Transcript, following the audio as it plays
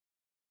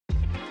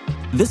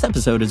This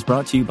episode is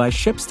brought to you by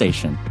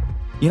ShipStation.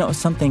 You know,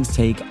 some things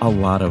take a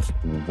lot of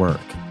work,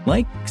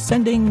 like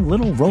sending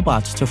little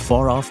robots to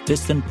far-off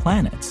distant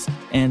planets.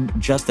 And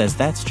just as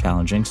that's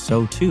challenging,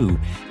 so too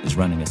is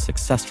running a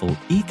successful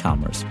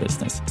e-commerce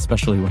business,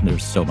 especially when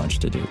there's so much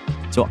to do.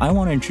 So I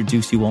want to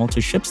introduce you all to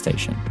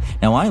ShipStation.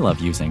 Now, I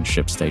love using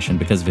ShipStation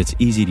because of its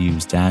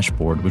easy-to-use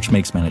dashboard, which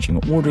makes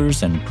managing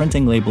orders and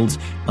printing labels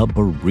a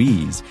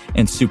breeze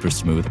and super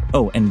smooth.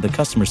 Oh, and the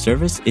customer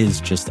service is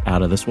just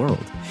out of this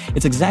world.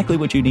 It's exactly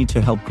what you need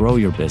to help grow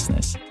your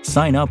business.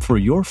 Sign up for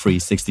your free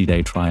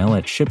 60-day trial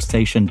at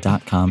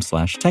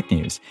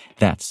shipstation.com/technews.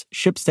 That's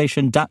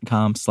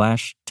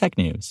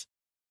shipstation.com/technews.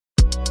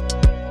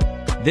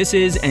 This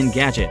is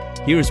Engadget.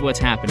 Here's what's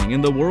happening in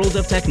the world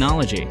of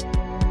technology.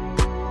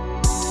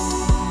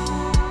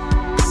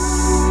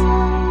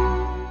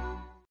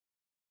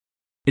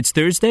 It's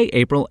Thursday,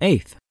 April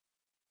 8th.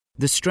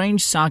 The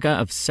strange saga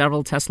of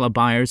several Tesla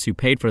buyers who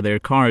paid for their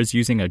cars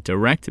using a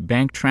direct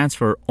bank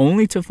transfer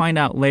only to find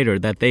out later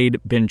that they'd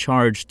been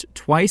charged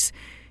twice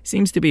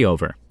seems to be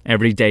over.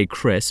 Everyday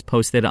Chris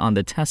posted on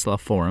the Tesla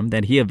forum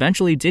that he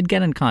eventually did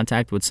get in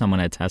contact with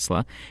someone at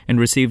Tesla and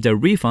received a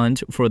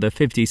refund for the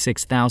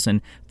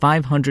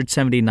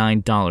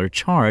 $56,579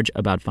 charge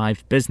about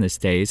 5 business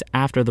days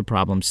after the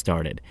problem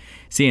started.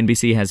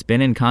 CNBC has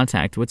been in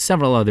contact with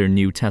several other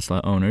new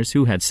Tesla owners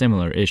who had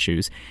similar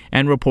issues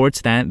and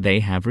reports that they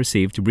have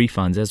received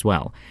refunds as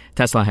well.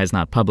 Tesla has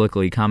not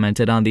publicly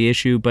commented on the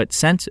issue but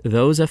sent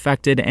those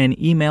affected an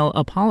email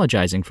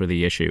apologizing for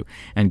the issue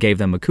and gave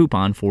them a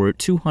coupon for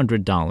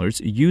 $200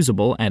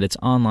 usable at its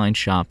online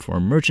shop for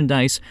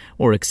merchandise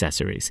or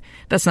accessories.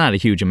 That's not a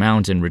huge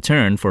amount in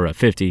return for a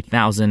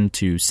 $50,000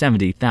 to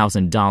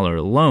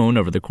 $70,000 loan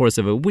over the course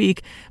of a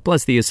week,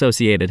 plus the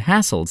associated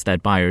hassles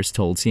that buyers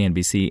told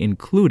CNBC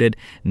included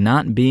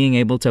not being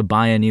able to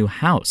buy a new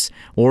house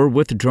or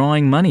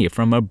withdrawing money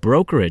from a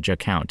brokerage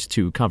account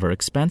to cover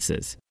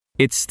expenses.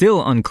 It's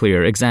still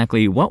unclear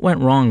exactly what went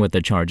wrong with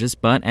the charges,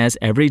 but as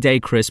Everyday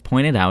Chris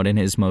pointed out in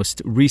his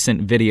most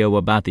recent video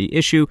about the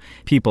issue,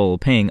 people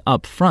paying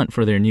up front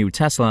for their new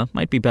Tesla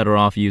might be better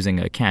off using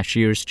a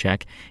cashier's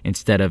check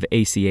instead of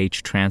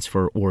ACH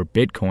transfer or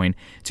Bitcoin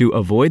to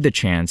avoid the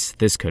chance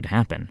this could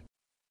happen.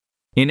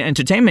 In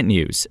entertainment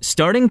news,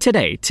 starting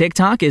today,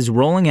 TikTok is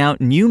rolling out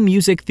new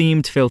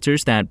music-themed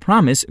filters that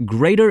promise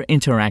greater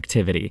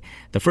interactivity.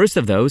 The first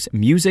of those,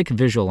 Music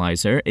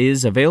Visualizer,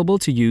 is available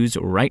to use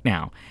right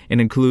now.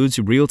 It includes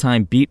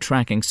real-time beat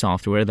tracking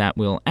software that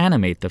will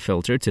animate the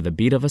filter to the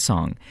beat of a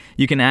song.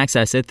 You can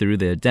access it through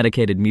the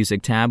dedicated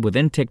music tab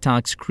within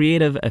TikTok's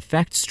Creative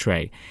Effects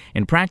tray.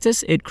 In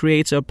practice, it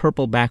creates a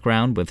purple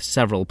background with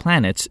several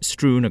planets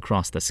strewn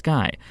across the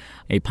sky.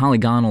 A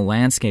polygonal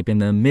landscape in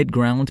the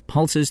midground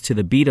pulses to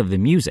the beat of the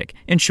music.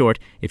 In short,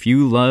 if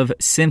you love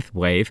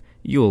synthwave,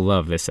 you'll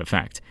love this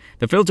effect.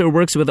 The filter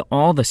works with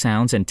all the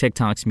sounds in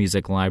TikTok's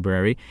music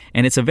library,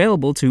 and it's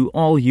available to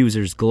all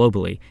users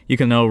globally. You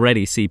can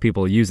already see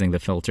people using the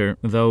filter,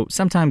 though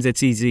sometimes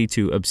it's easy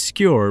to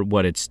obscure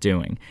what it's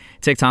doing.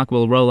 TikTok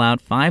will roll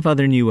out 5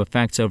 other new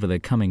effects over the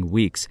coming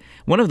weeks.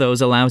 One of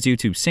those allows you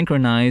to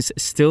synchronize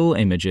still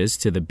images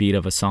to the beat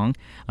of a song.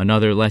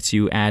 Another lets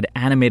you add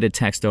animated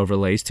text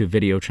overlays to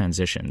video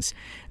transitions.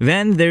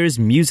 Then there's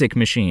Music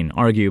Machine,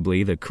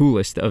 arguably the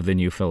coolest of the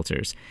new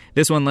filters.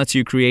 This one lets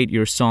you create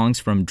your songs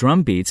from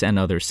drum beats and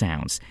other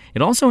sounds.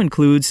 It also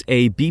includes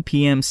a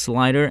BPM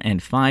slider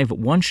and 5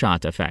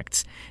 one-shot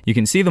effects. You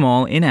can see them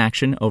all in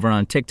action over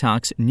on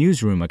TikTok's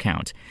Newsroom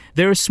account.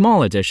 They're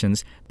small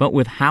additions, but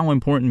with how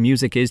important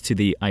music is to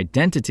the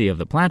identity of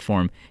the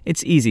platform,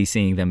 it's easy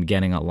seeing them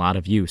getting a lot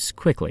of use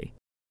quickly.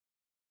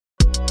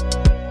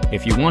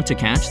 If you want to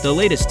catch the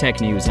latest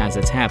tech news as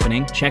it's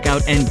happening, check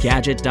out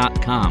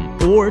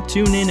Engadget.com or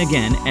tune in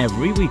again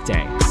every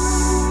weekday.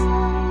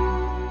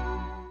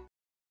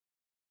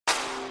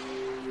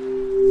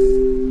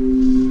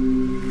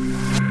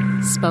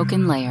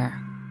 Spoken Layer.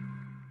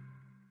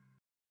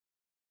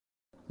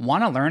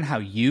 Want to learn how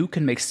you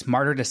can make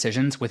smarter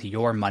decisions with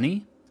your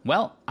money?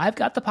 Well, I've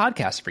got the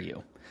podcast for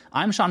you.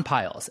 I'm Sean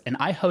Piles, and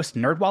I host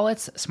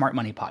NerdWallet's Smart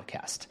Money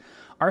Podcast.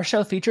 Our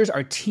show features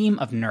our team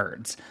of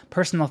nerds,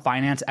 personal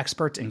finance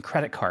experts in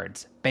credit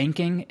cards,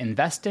 banking,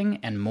 investing,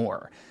 and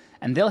more.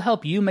 And they'll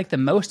help you make the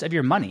most of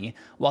your money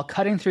while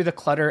cutting through the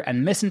clutter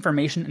and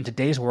misinformation in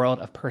today's world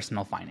of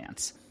personal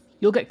finance.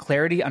 You'll get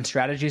clarity on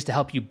strategies to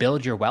help you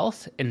build your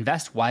wealth,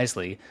 invest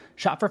wisely,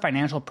 shop for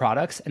financial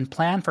products, and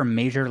plan for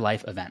major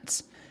life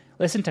events.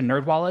 Listen to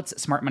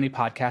NerdWallet's Smart Money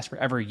Podcast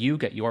wherever you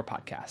get your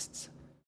podcasts.